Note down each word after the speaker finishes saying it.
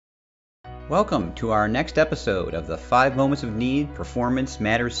Welcome to our next episode of the 5 Moments of Need Performance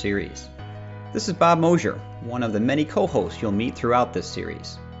Matters series. This is Bob Mosier, one of the many co-hosts you'll meet throughout this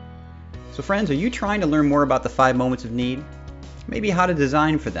series. So friends, are you trying to learn more about the 5 moments of need? Maybe how to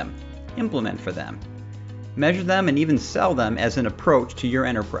design for them, implement for them, measure them, and even sell them as an approach to your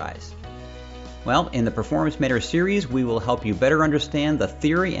enterprise. Well, in the Performance Matters series, we will help you better understand the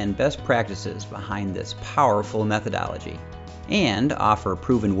theory and best practices behind this powerful methodology, and offer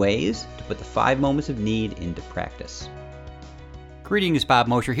proven ways to put the 5 moments of need into practice. Greetings, Bob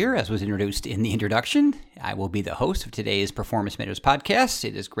Mosier here, as was introduced in the introduction. I will be the host of today's Performance Matters podcast.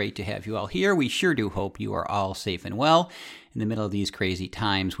 It is great to have you all here. We sure do hope you are all safe and well. In the middle of these crazy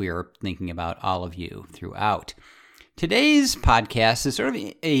times, we are thinking about all of you throughout. Today's podcast is sort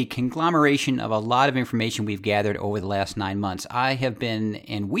of a conglomeration of a lot of information we've gathered over the last 9 months. I have been,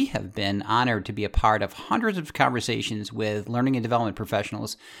 and we have been, honored to be a part of hundreds of conversations with learning and development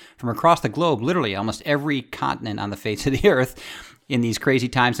professionals from across the globe, literally almost every continent on the face of the earth. In these crazy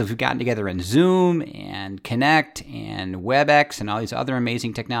times, as we've gotten together in Zoom and Connect and WebEx and all these other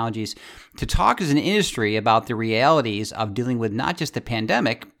amazing technologies to talk as an industry about the realities of dealing with not just the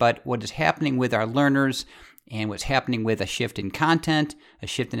pandemic, but what is happening with our learners and what's happening with a shift in content, a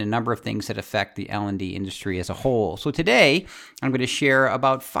shift in a number of things that affect the L&D industry as a whole. So today, I'm going to share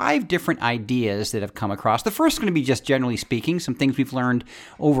about 5 different ideas that have come across. The first is going to be just generally speaking, some things we've learned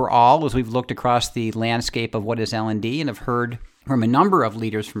overall as we've looked across the landscape of what is L&D and have heard from a number of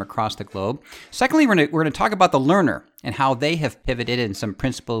leaders from across the globe. Secondly, we're going to talk about the learner and how they have pivoted and some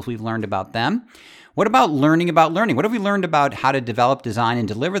principles we've learned about them. What about learning about learning? What have we learned about how to develop, design, and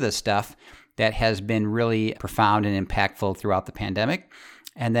deliver this stuff that has been really profound and impactful throughout the pandemic?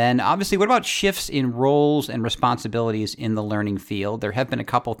 And then obviously, what about shifts in roles and responsibilities in the learning field? There have been a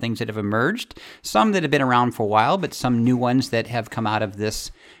couple things that have emerged, some that have been around for a while, but some new ones that have come out of this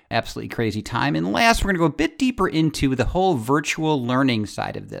absolutely crazy time. And last, we're going to go a bit deeper into the whole virtual learning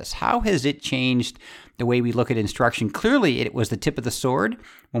side of this. How has it changed the way we look at instruction? Clearly, it was the tip of the sword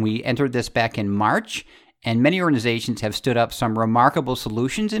when we entered this back in March. And many organizations have stood up some remarkable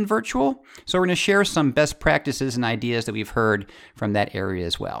solutions in virtual. So we're going to share some best practices and ideas that we've heard from that area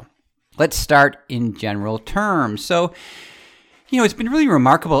as well. Let's start in general terms. So, it's been really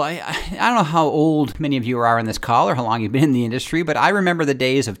remarkable. I don't know how old many of you are on this call or how long you've been in the industry, but I remember the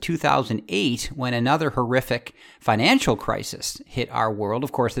days of 2008 when another horrific financial crisis hit our world.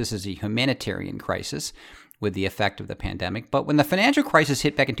 Of course, this is a humanitarian crisis with the effect of the pandemic. But when the financial crisis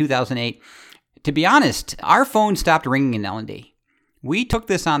hit back in 2008, to be honest, our phone stopped ringing in L&D. We took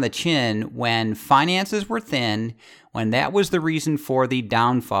this on the chin when finances were thin, when that was the reason for the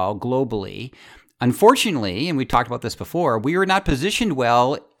downfall globally. Unfortunately, and we talked about this before, we were not positioned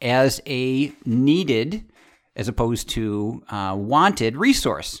well as a needed, as opposed to wanted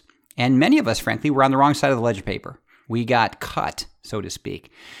resource. And many of us, frankly, were on the wrong side of the ledger paper. We got cut, so to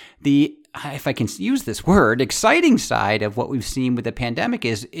speak. The, if I can use this word, exciting side of what we've seen with the pandemic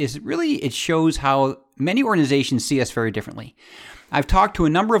is really, it shows how many organizations see us very differently. I've talked to a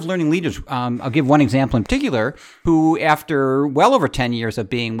number of learning leaders. I'll give one example in particular, who after well over 10 years of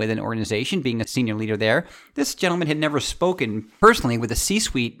being with an organization, being a senior leader there, this gentleman had never spoken personally with a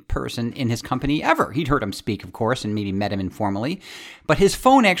C-suite person in his company ever. He'd heard him speak, of course, and maybe met him informally. But his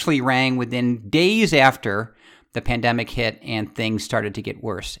phone actually rang within days after the pandemic hit and things started to get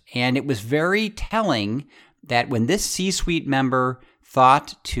worse. And it was very telling that when this C-suite member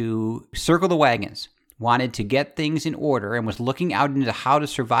thought to circle the wagons, wanted to get things in order, and was looking out into how to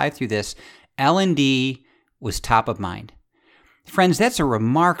survive through this, L&D was top of mind. Friends, that's a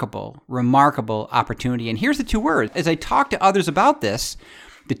remarkable, remarkable opportunity. And here's the 2 words. As I talked to others about this,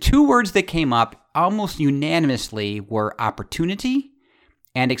 the 2 words that came up almost unanimously were opportunity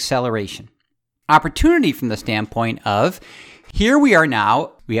and acceleration. Opportunity from the standpoint of, here we are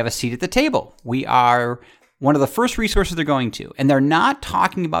now, we have a seat at the table. We are one of the first resources they're going to. And they're not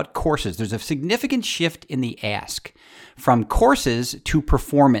talking about courses. There's a significant shift in the ask from courses to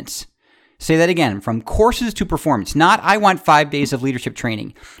performance. Say that again, from courses to performance. Not, I want 5 days of leadership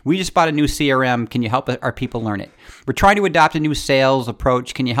training. We just bought a new CRM. Can you help our people learn it? We're trying to adopt a new sales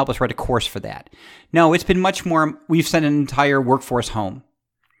approach. Can you help us write a course for that? No, it's been much more, we've sent an entire workforce home.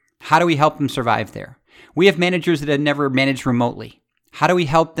 How do we help them survive there? We have managers that have never managed remotely. How do we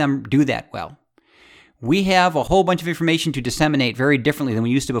help them do that well? We have a whole bunch of information to disseminate very differently than we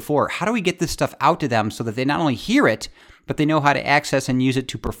used to before. How do we get this stuff out to them so that they not only hear it, but they know how to access and use it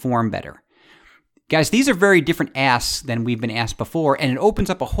to perform better? Guys, these are very different asks than we've been asked before, and it opens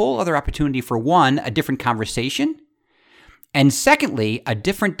up a whole other opportunity for, one, a different conversation, and secondly, a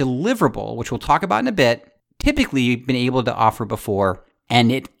different deliverable, which we'll talk about in a bit, typically been able to offer before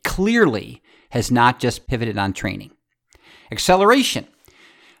And it clearly has not just pivoted on training. Acceleration.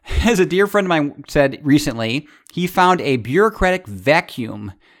 As a dear friend of mine said recently, he found a bureaucratic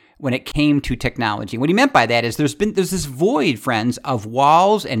vacuum when it came to technology. What he meant by that is there's this void, friends, of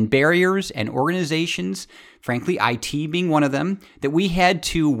walls and barriers and organizations, frankly, IT being one of them, that we had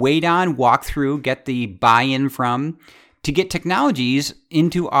to wait on, walk through, get the buy-in from to get technologies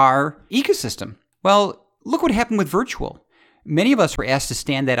into our ecosystem. Well, look what happened with virtual. Many of us were asked to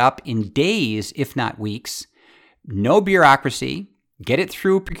stand that up in days, if not weeks. No bureaucracy. Get it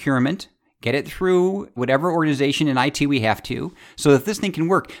through procurement. Get it through whatever organization in IT we have to, so that this thing can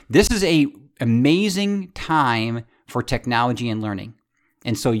work. This is an amazing time for technology and learning.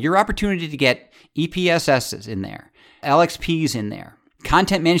 And so your opportunity to get EPSSs in there, LXPs in there,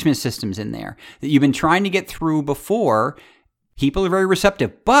 content management systems in there that you've been trying to get through before, people are very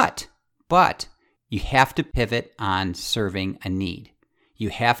receptive. But you have to pivot on serving a need. You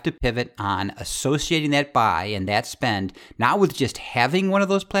have to pivot on associating that buy and that spend, not with just having one of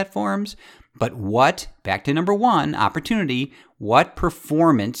those platforms, but back to number one, opportunity, what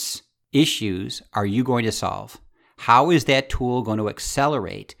performance issues are you going to solve? How is that tool going to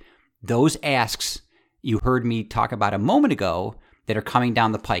accelerate those asks you heard me talk about a moment ago that are coming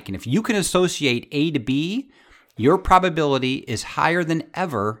down the pike? And if you can associate A to B, your probability is higher than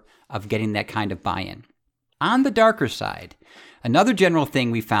ever of getting that kind of buy-in. On the darker side, another general thing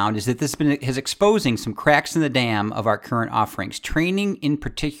we found is that this is exposing some cracks in the dam of our current offerings. Training in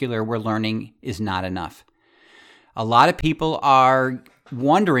particular, we're learning, is not enough. A lot of people are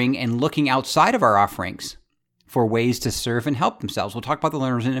wondering and looking outside of our offerings for ways to serve and help themselves. We'll talk about the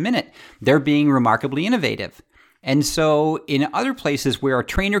learners in a minute. They're being remarkably innovative. And so in other places where a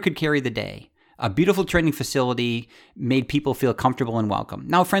trainer could carry the day, a beautiful training facility made people feel comfortable and welcome.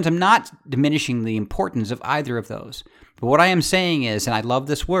 Now, friends, I'm not diminishing the importance of either of those. But what I am saying is, and I love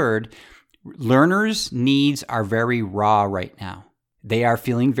this word, learners' needs are very raw right now. They are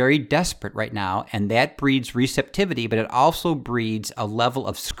feeling very desperate right now, and that breeds receptivity, but it also breeds a level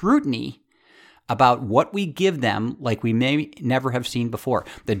of scrutiny about what we give them like we may never have seen before.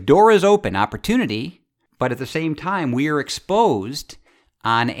 The door is open, opportunity, but at the same time, we are exposed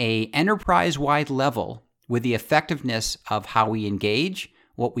on a enterprise-wide level with the effectiveness of how we engage,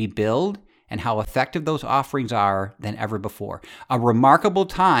 what we build, and how effective those offerings are than ever before. A remarkable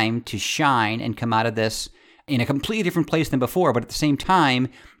time to shine and come out of this in a completely different place than before, but at the same time,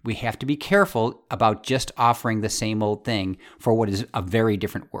 we have to be careful about just offering the same old thing for what is a very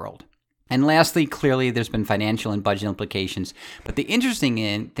different world. And lastly, clearly, there's been financial and budget implications. But the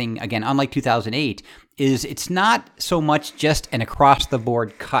interesting thing, again, unlike 2008, is it's not so much just an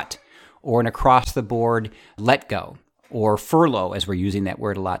across-the-board cut or an across-the-board let go or furlough, as we're using that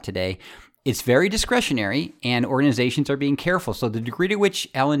word a lot today. It's very discretionary, and organizations are being careful. So the degree to which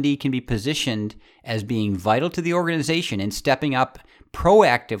L&D can be positioned as being vital to the organization and stepping up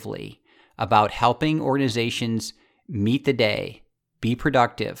proactively about helping organizations meet the day, be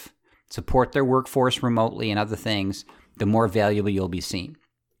productive, support their workforce remotely and other things, the more valuable you'll be seen.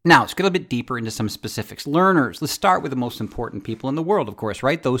 Now, let's get a bit deeper into some specifics. Learners, let's start with the most important people in the world, of course,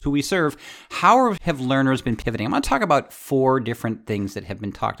 right? Those who we serve. How have learners been pivoting? I'm going to talk about 4 different things that have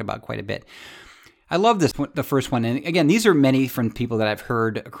been talked about quite a bit. I love this one, the first one. And again, these are many from people that I've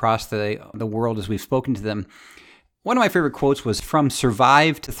heard across the world as we've spoken to them. One of my favorite quotes was from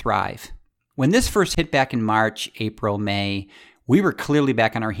Survive to Thrive. When this first hit back in March, April, May, we were clearly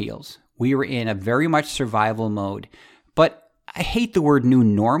back on our heels. We were in a very much survival mode. But I hate the word new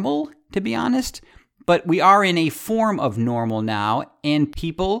normal, to be honest, but we are in a form of normal now, and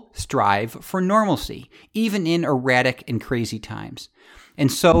people strive for normalcy, even in erratic and crazy times. And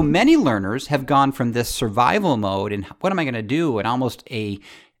so many learners have gone from this survival mode and what am I going to do, and almost a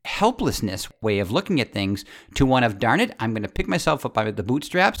helplessness way of looking at things, to one of, darn it, I'm going to pick myself up by the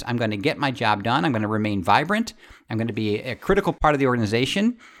bootstraps, I'm going to get my job done, I'm going to remain vibrant, I'm going to be a critical part of the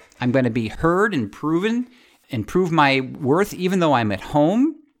organization, I'm going to be heard and proven and prove my worth even though I'm at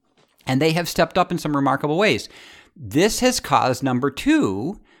home. And they have stepped up in some remarkable ways. This has caused number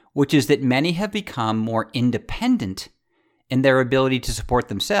 2, which is that many have become more independent in their ability to support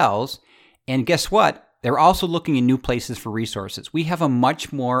themselves. And guess what? They're also looking in new places for resources. We have a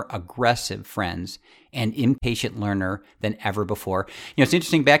much more aggressive, friends, and impatient learner than ever before. You know, it's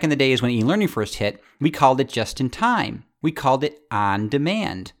interesting, back in the days when e-learning first hit, we called it just in time. We called it on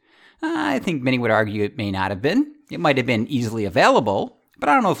demand. I think many would argue it may not have been. It might have been easily available, but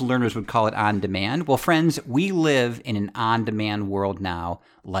I don't know if learners would call it on demand. Well, friends, we live in an on-demand world now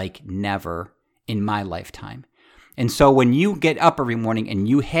like never in my lifetime. And so when you get up every morning and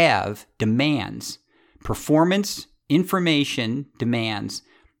you have demands, performance information demands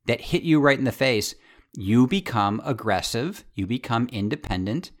that hit you right in the face, you become aggressive, you become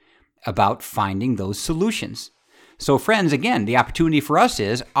independent about finding those solutions. So friends, again, the opportunity for us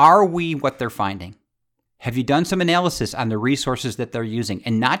is, are we what they're finding? Have you done some analysis on the resources that they're using?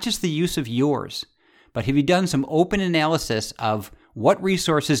 And not just the use of yours, but have you done some open analysis of what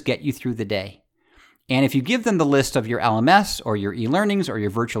resources get you through the day? And if you give them the list of your LMS or your e-learnings or your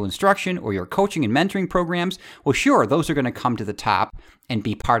virtual instruction or your coaching and mentoring programs, well, sure, those are going to come to the top and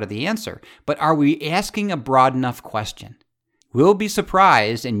be part of the answer. But are we asking a broad enough question? We'll be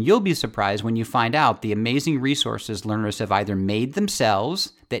surprised, and you'll be surprised when you find out the amazing resources learners have either made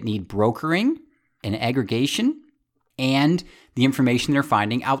themselves that need brokering and aggregation, and the information they're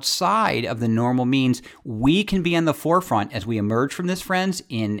finding outside of the normal means. We can be on the forefront as we emerge from this, friends,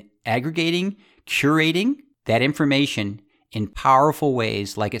 in aggregating, curating that information in powerful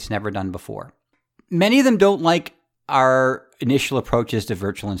ways like it's never done before. Many of them don't like our initial approaches to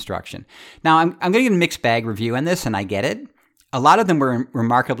virtual instruction. Now, I'm going to get a mixed bag review on this, and I get it. A lot of them were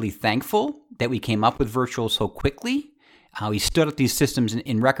remarkably thankful that we came up with virtual so quickly. We stood up these systems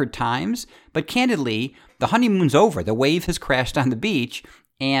in record times. But candidly, the honeymoon's over. The wave has crashed on the beach,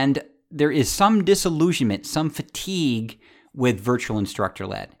 and there is some disillusionment, some fatigue with virtual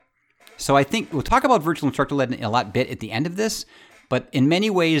instructor-led. So I think we'll talk about virtual instructor-led in a bit at the end of this, but in many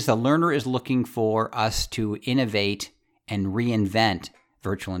ways, the learner is looking for us to innovate and reinvent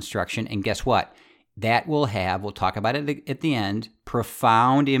virtual instruction. And guess what? That will have, we'll talk about it at the end,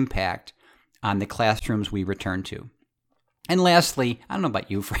 profound impact on the classrooms we return to. And lastly, I don't know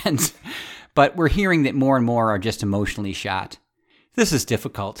about you, friends, but we're hearing that more and more are just emotionally shot. This is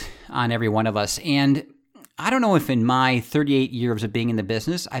difficult on every one of us. And I don't know if in my 38 years of being in the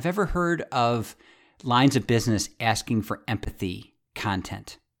business, I've ever heard of lines of business asking for empathy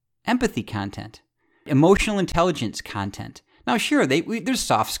content, emotional intelligence content. Now, sure, there's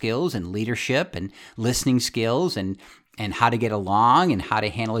soft skills and leadership and listening skills and how to get along and how to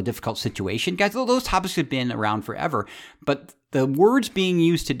handle a difficult situation. Guys, those topics have been around forever. But the words being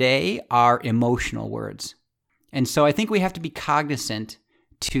used today are emotional words. And so I think we have to be cognizant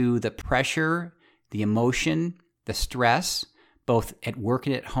to the pressure, the emotion, the stress, both at work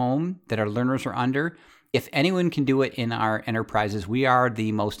and at home that our learners are under. If anyone can do it in our enterprises, we are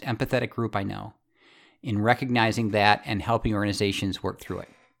the most empathetic group I know in recognizing that and helping organizations work through it.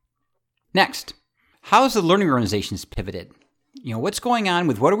 Next, how has the learning organizations pivoted? What's going on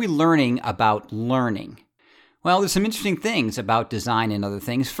with what are we learning about learning? Well, there's some interesting things about design and other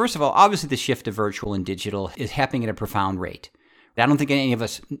things. First of all, obviously the shift to virtual and digital is happening at a profound rate. I don't think any of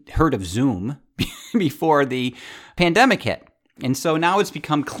us heard of Zoom before the pandemic hit. And so now it's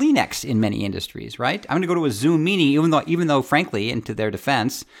become Kleenex in many industries, right? I'm going to go to a Zoom meeting, even though, frankly, and to their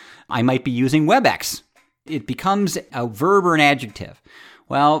defense, I might be using WebEx. It becomes a verb or an adjective.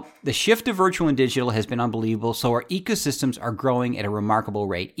 Well, the shift to virtual and digital has been unbelievable, so our ecosystems are growing at a remarkable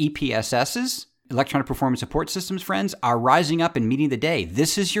rate. EPSSs, electronic performance support systems, friends, are rising up and meeting the day.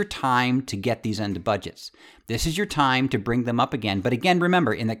 This is your time to get these into budgets. This is your time to bring them up again. But again,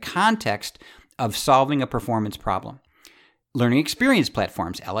 remember, in the context of solving a performance problem. Learning experience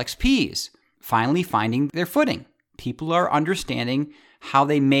platforms, LXPs, finally finding their footing. People are understanding how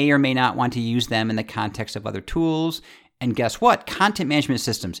they may or may not want to use them in the context of other tools. And guess what? Content management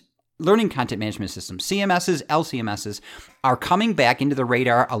systems, learning content management systems, CMSs, LCMSs, are coming back into the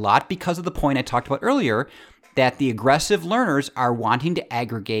radar a lot because of the point I talked about earlier, that the aggressive learners are wanting to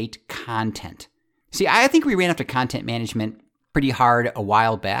aggregate content. See, I think we ran after content management pretty hard a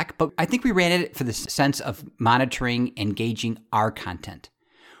while back, but I think we ran it for the sense of monitoring, engaging our content,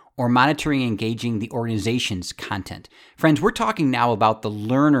 or monitoring, engaging the organization's content. Friends, we're talking now about the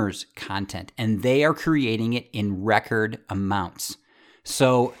learner's content, and they are creating it in record amounts.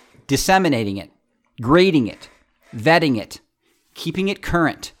 So disseminating it, grading it, vetting it, keeping it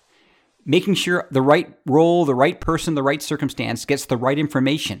current, making sure the right role, the right person, the right circumstance gets the right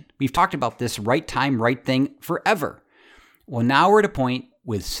information. We've talked about this right time, right thing forever. Well, now we're at a point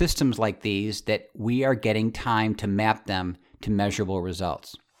with systems like these that we are getting time to map them to measurable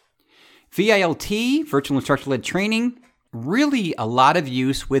results. VILT, virtual instructor-led training, really a lot of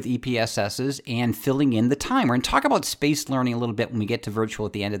use with EPSSs and filling in the time. We're going to talk about spaced learning a little bit when we get to virtual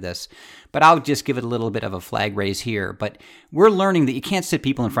at the end of this, but I'll just give it a little bit of a flag raise here. But we're learning that you can't sit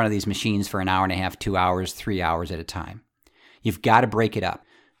people in front of these machines for an hour and a half, 2 hours, 3 hours at a time. You've got to break it up.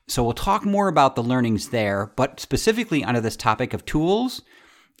 So we'll talk more about the learnings there, but specifically under this topic of tools,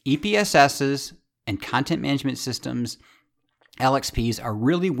 EPSSs and content management systems, LXPs are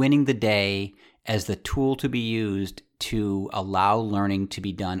really winning the day as the tool to be used to allow learning to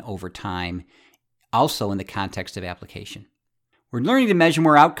be done over time also in the context of application. We're learning to measure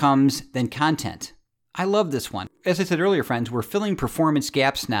more outcomes than content. I love this one. As I said earlier, friends, we're filling performance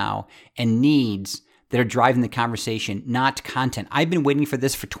gaps now and needs that are driving the conversation, not content. I've been waiting for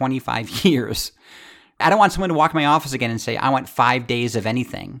this for 25 years. I don't want someone to walk in my office again and say, I want 5 days of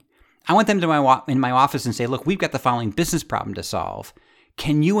anything. I want them to in my office and say, look, we've got the following business problem to solve.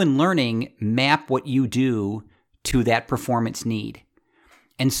 Can you in learning map what you do to that performance need?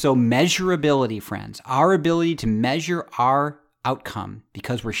 And so measurability, friends, our ability to measure our outcome,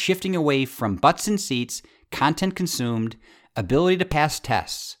 because we're shifting away from butts and seats, content consumed, ability to pass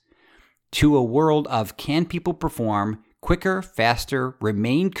tests, to a world of can people perform quicker, faster,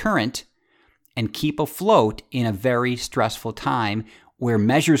 remain current, and keep afloat in a very stressful time where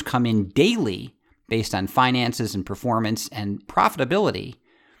measures come in daily based on finances and performance and profitability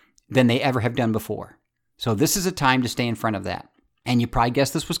than they ever have done before. So this is a time to stay in front of that. And you probably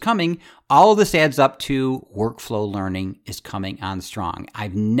guessed this was coming. All of this adds up to workflow learning is coming on strong.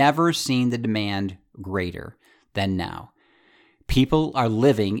 I've never seen the demand greater than now. People are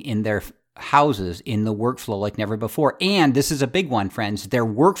living in their houses in the workflow like never before. And this is a big one, friends. Their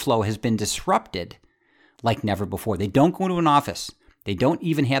workflow has been disrupted like never before. They don't go into an office. They don't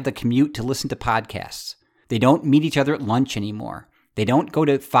even have the commute to listen to podcasts. They don't meet each other at lunch anymore. They don't go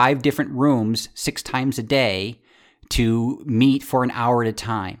to 5 different rooms 6 times a day to meet for an hour at a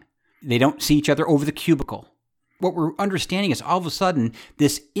time. They don't see each other over the cubicle. What we're understanding is all of a sudden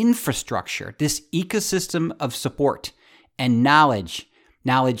this infrastructure, this ecosystem of support and knowledge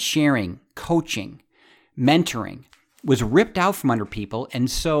sharing, coaching, mentoring was ripped out from under people.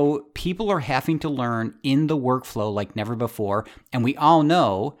 And so people are having to learn in the workflow like never before. And we all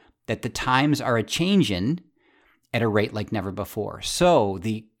know that the times are a-changin' at a rate like never before. So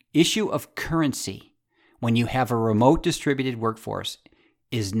the issue of currency, when you have a remote distributed workforce,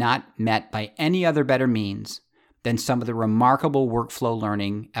 is not met by any other better means than some of the remarkable workflow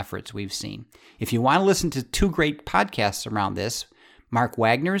learning efforts we've seen. If you want to listen to 2 great podcasts around this, Mark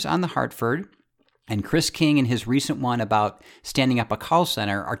Wagner's on the Hartford and Chris King in his recent one about standing up a call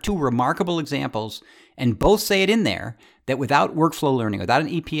center are 2 remarkable examples, and both say it in there that without workflow learning, without an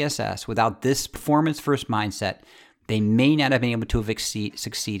EPSS, without this performance-first mindset, they may not have been able to have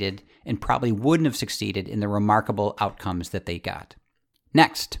succeeded and probably wouldn't have succeeded in the remarkable outcomes that they got.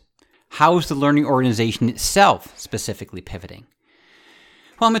 Next, how is the learning organization itself specifically pivoting?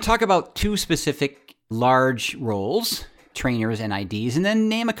 Well, I'm going to talk about 2 specific large roles, trainers and IDs, and then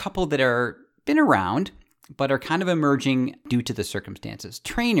name a couple that are been around but are kind of emerging due to the circumstances.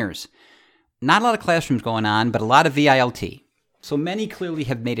 Trainers, not a lot of classrooms going on, but a lot of VILT. So many clearly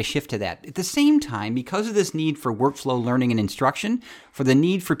have made a shift to that. At the same time, because of this need for workflow learning and instruction, for the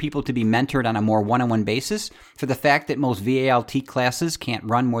need for people to be mentored on a more one-on-one basis, for the fact that most VILT classes can't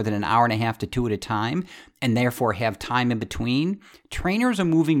run more than an hour and a half to 2 at a time, and therefore have time in between, trainers are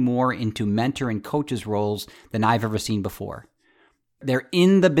moving more into mentor and coaches roles than I've ever seen before. They're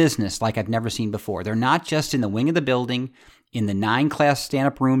in the business like I've never seen before. They're not just in the wing of the building, in the 9 class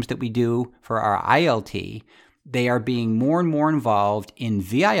stand-up rooms that we do for our ILT. They are being more and more involved in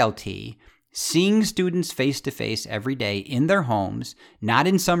VILT, seeing students face-to-face every day in their homes, not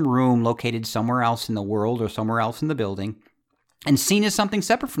in some room located somewhere else in the world or somewhere else in the building, and seen as something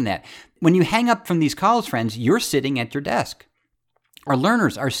separate from that. When you hang up from these calls, friends, you're sitting at your desk. Our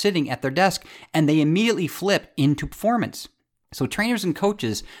learners are sitting at their desk, and they immediately flip into performance. So trainers and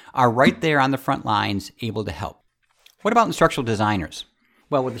coaches are right there on the front lines, able to help. What about instructional designers?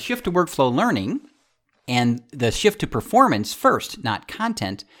 Well, with the shift to workflow learning and the shift to performance first, not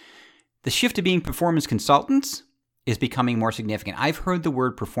content, the shift to being performance consultants is becoming more significant. I've heard the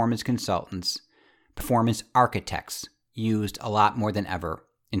word performance consultants, performance architects used a lot more than ever.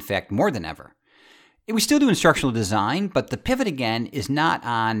 In fact, more than ever. We still do instructional design, but the pivot again is not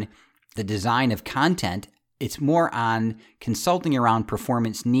on the design of content. It's more on consulting around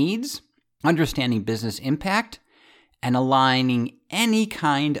performance needs, understanding business impact, and aligning any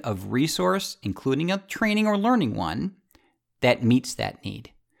kind of resource, including a training or learning one, that meets that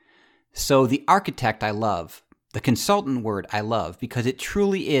need. So the architect I love, the consultant word I love, because it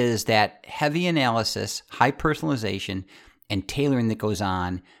truly is that heavy analysis, high personalization, and tailoring that goes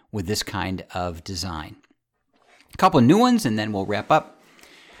on with this kind of design. A couple of new ones, and then we'll wrap up.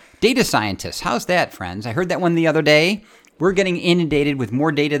 Data scientists, how's that, friends? I heard that one the other day. We're getting inundated with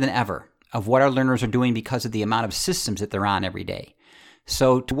more data than ever of what our learners are doing because of the amount of systems that they're on every day.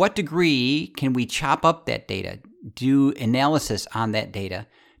 So to what degree can we chop up that data, do analysis on that data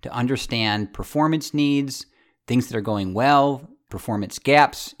to understand performance needs, things that are going well, performance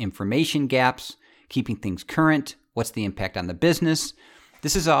gaps, information gaps, keeping things current, what's the impact on the business?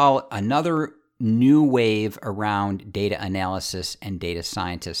 This is all another new wave around data analysis and data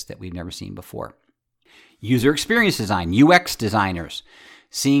scientists that we've never seen before. User experience design, UX designers,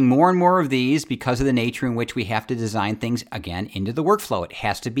 seeing more and more of these because of the nature in which we have to design things, again, into the workflow. It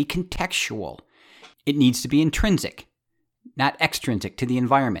has to be contextual. It needs to be intrinsic, not extrinsic to the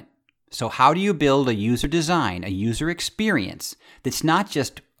environment. So how do you build a user design, a user experience that's not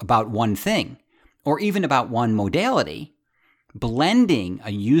just about one thing or even about one modality, blending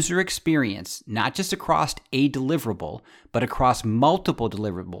a user experience, not just across a deliverable, but across multiple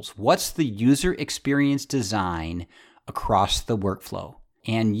deliverables? What's the user experience design across the workflow?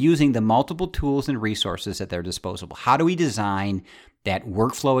 And using the multiple tools and resources at their disposal. How do we design that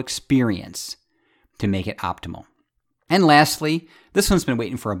workflow experience to make it optimal? And lastly, this one's been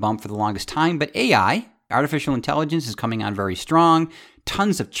waiting for a bump for the longest time, but AI, artificial intelligence, is coming on very strong.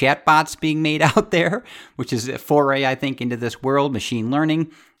 Tons of chatbots being made out there, which is a foray, I think, into this world, machine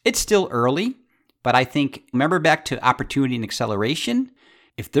learning. It's still early, but I think, remember back to opportunity and acceleration?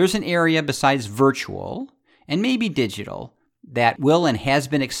 If there's an area besides virtual and maybe digital that will and has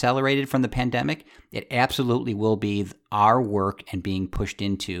been accelerated from the pandemic, it absolutely will be our work and being pushed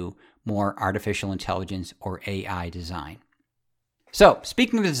into more artificial intelligence or AI design. So,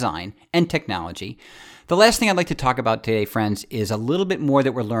 speaking of design and technology, the last thing I'd like to talk about today, friends, is a little bit more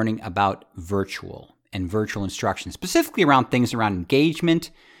that we're learning about virtual and virtual instruction, specifically around things around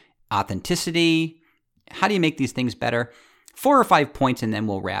engagement, authenticity. How do you make these things better? 4 or 5 points and then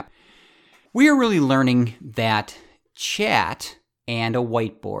we'll wrap. We are really learning that chat and a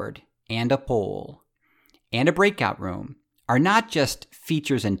whiteboard and a poll and a breakout room are not just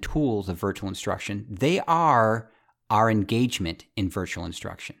features and tools of virtual instruction. They are our engagement in virtual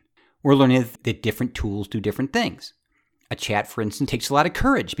instruction. We're learning that different tools do different things. A chat, for instance, takes a lot of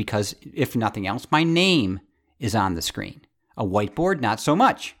courage because, if nothing else, my name is on the screen. A whiteboard, not so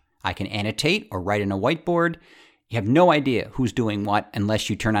much. I can annotate or write on a whiteboard. You have no idea who's doing what unless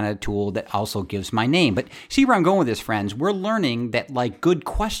you turn on a tool that also gives my name. But see where I'm going with this, friends? We're learning that, like good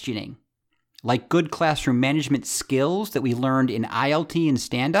questioning, like good classroom management skills that we learned in ILT and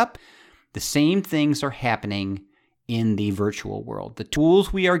stand-up, the same things are happening in the virtual world. The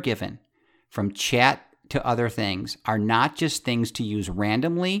tools we are given, from chat to other things, are not just things to use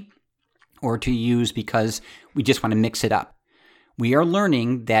randomly or to use because we just want to mix it up. We are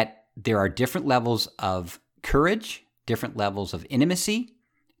learning that there are different levels of courage, different levels of intimacy,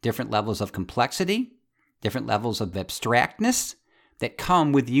 different levels of complexity, different levels of abstractness that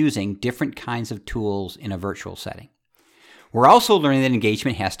come with using different kinds of tools in a virtual setting. We're also learning that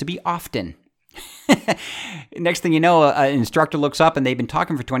engagement has to be often. Next thing you know, an instructor looks up and they've been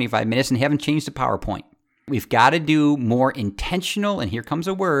talking for 25 minutes and haven't changed the PowerPoint. We've got to do more intentional, and here comes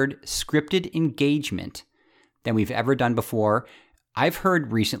a word, scripted engagement than we've ever done before. I've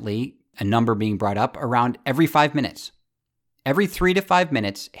heard recently a number being brought up around every 5 minutes. Every 3 to 5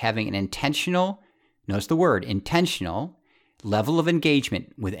 minutes, having an intentional, notice the word, intentional level of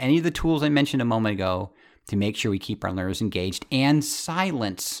engagement with any of the tools I mentioned a moment ago to make sure we keep our learners engaged. And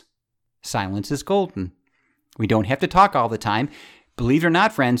silence. Silence is golden. We don't have to talk all the time. Believe it or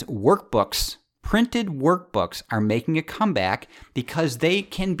not, friends, workbooks, printed workbooks are making a comeback because they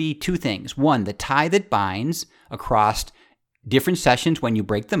can be two things. One, the tie that binds across different sessions when you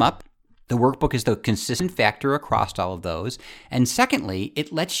break them up. The workbook is the consistent factor across all of those. And secondly,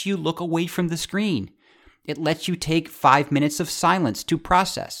 it lets you look away from the screen. It lets you take 5 minutes of silence to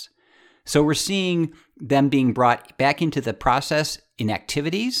process. So we're seeing them being brought back into the process in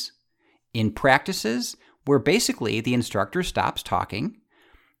activities, in practices, where basically the instructor stops talking,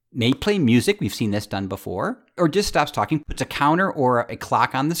 may play music, we've seen this done before, or just stops talking, puts a counter or a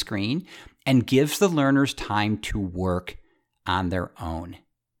clock on the screen, and gives the learners time to work on their own.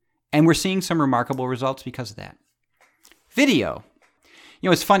 And we're seeing some remarkable results because of that. Video.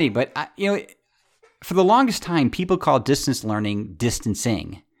 It's funny, but for the longest time, people call distance learning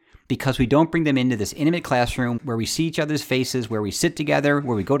distancing because we don't bring them into this intimate classroom where we see each other's faces, where we sit together,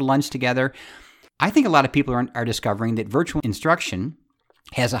 where we go to lunch together. I think a lot of people are discovering that virtual instruction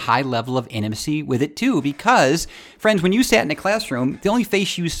has a high level of intimacy with it too, because, friends, when you sat in a classroom, the only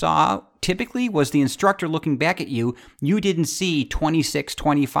face you saw typically was the instructor looking back at you. You didn't see 26,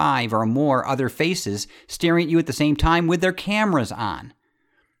 25 or more other faces staring at you at the same time with their cameras on.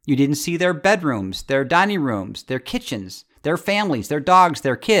 You didn't see their bedrooms, their dining rooms, their kitchens, their families, their dogs,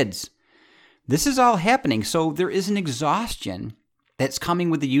 their kids. This is all happening, so there is an exhaustion that's coming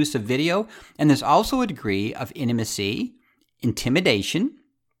with the use of video, and there's also a degree of intimacy, intimidation.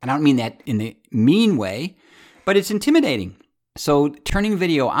 I don't mean that in the mean way, but it's intimidating. So turning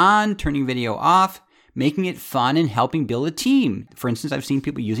video on, turning video off, making it fun and helping build a team. For instance, I've seen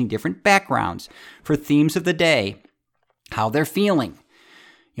people using different backgrounds for themes of the day, how they're feeling.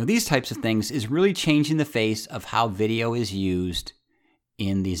 These types of things is really changing the face of how video is used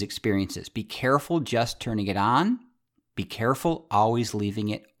in these experiences. Be careful just turning it on. Be careful always leaving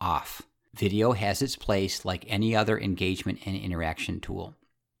it off. Video has its place like any other engagement and interaction tool.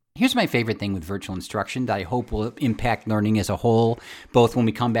 Here's my favorite thing with virtual instruction that I hope will impact learning as a whole, both when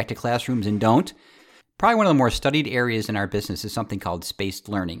we come back to classrooms and don't. Probably one of the more studied areas in our business is something called spaced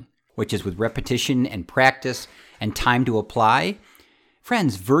learning, which is with repetition and practice and time to apply.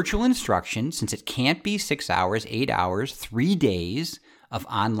 Friends, virtual instruction, since it can't be 6 hours, 8 hours, 3 days of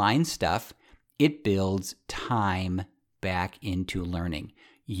online stuff, it builds time back into learning.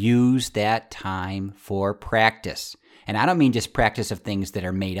 Use that time for practice. And I don't mean just practice of things that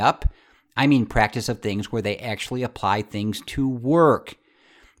are made up. I mean practice of things where they actually apply things to work.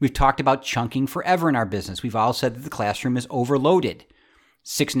 We've talked about chunking forever in our business. We've all said that the classroom is overloaded.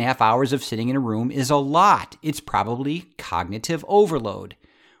 6.5 hours of sitting in a room is a lot. It's probably cognitive overload.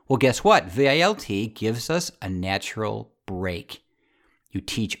 Well, guess what? VILT gives us a natural break. You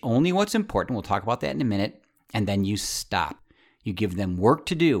teach only what's important. We'll talk about that in a minute. And then you stop. You give them work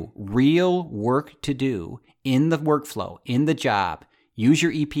to do, real work to do in the workflow, in the job. Use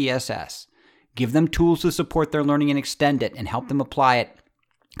your EPSS. Give them tools to support their learning and extend it and help them apply it.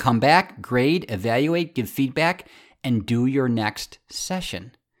 Come back, grade, evaluate, give feedback, and do your next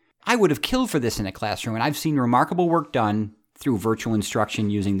session. I would have killed for this in a classroom, and I've seen remarkable work done through virtual instruction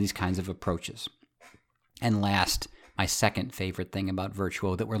using these kinds of approaches. And last, my second favorite thing about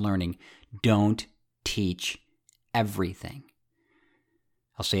virtual that we're learning, don't teach everything.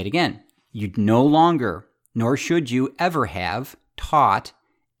 I'll say it again. You no longer, nor should you ever have, taught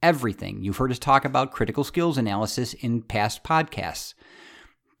everything. You've heard us talk about critical skills analysis in past podcasts.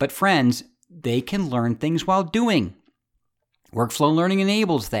 But friends, they can learn things while doing. Workflow learning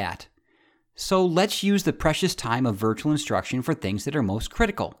enables that. So let's use the precious time of virtual instruction for things that are most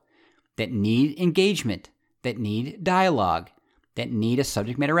critical, that need engagement, that need dialogue, that need a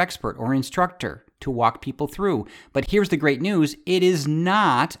subject matter expert or instructor to walk people through. But here's the great news. It is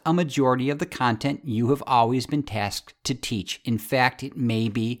not a majority of the content you have always been tasked to teach. In fact, it may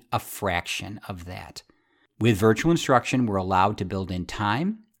be a fraction of that. With virtual instruction, we're allowed to build in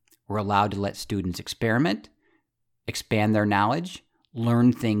time. We're allowed to let students experiment, expand their knowledge,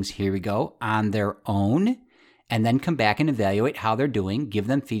 learn things, here we go, on their own, and then come back and evaluate how they're doing, give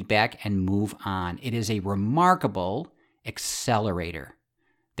them feedback, and move on. It is a remarkable accelerator.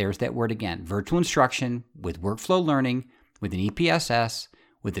 There's that word again. Virtual instruction with workflow learning, with an EPSS,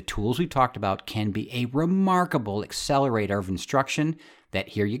 with the tools we talked about, can be a remarkable accelerator of instruction that,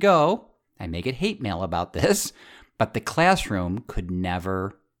 here you go, I may get hate mail about this, but the classroom could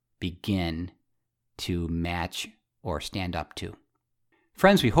never begin to match or stand up to.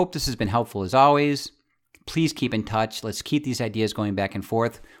 Friends, we hope this has been helpful as always. Please keep in touch. Let's keep these ideas going back and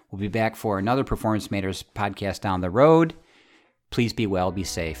forth. We'll be back for another Performance Matters podcast down the road. Please be well, be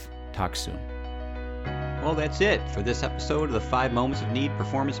safe. Talk soon. Well, that's it for this episode of the 5 Moments of Need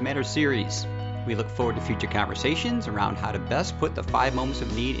Performance Matters series. We look forward to future conversations around how to best put the 5 moments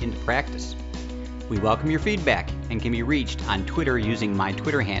of need into practice. We welcome your feedback and can be reached on Twitter using my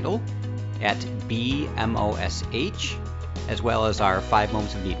Twitter handle at BMOSH, as well as our 5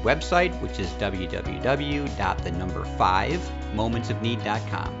 Moments of Need website, which is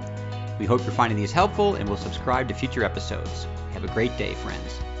www.5momentsofneed.com. We hope you're finding these helpful and will subscribe to future episodes. Have a great day,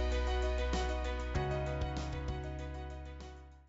 friends.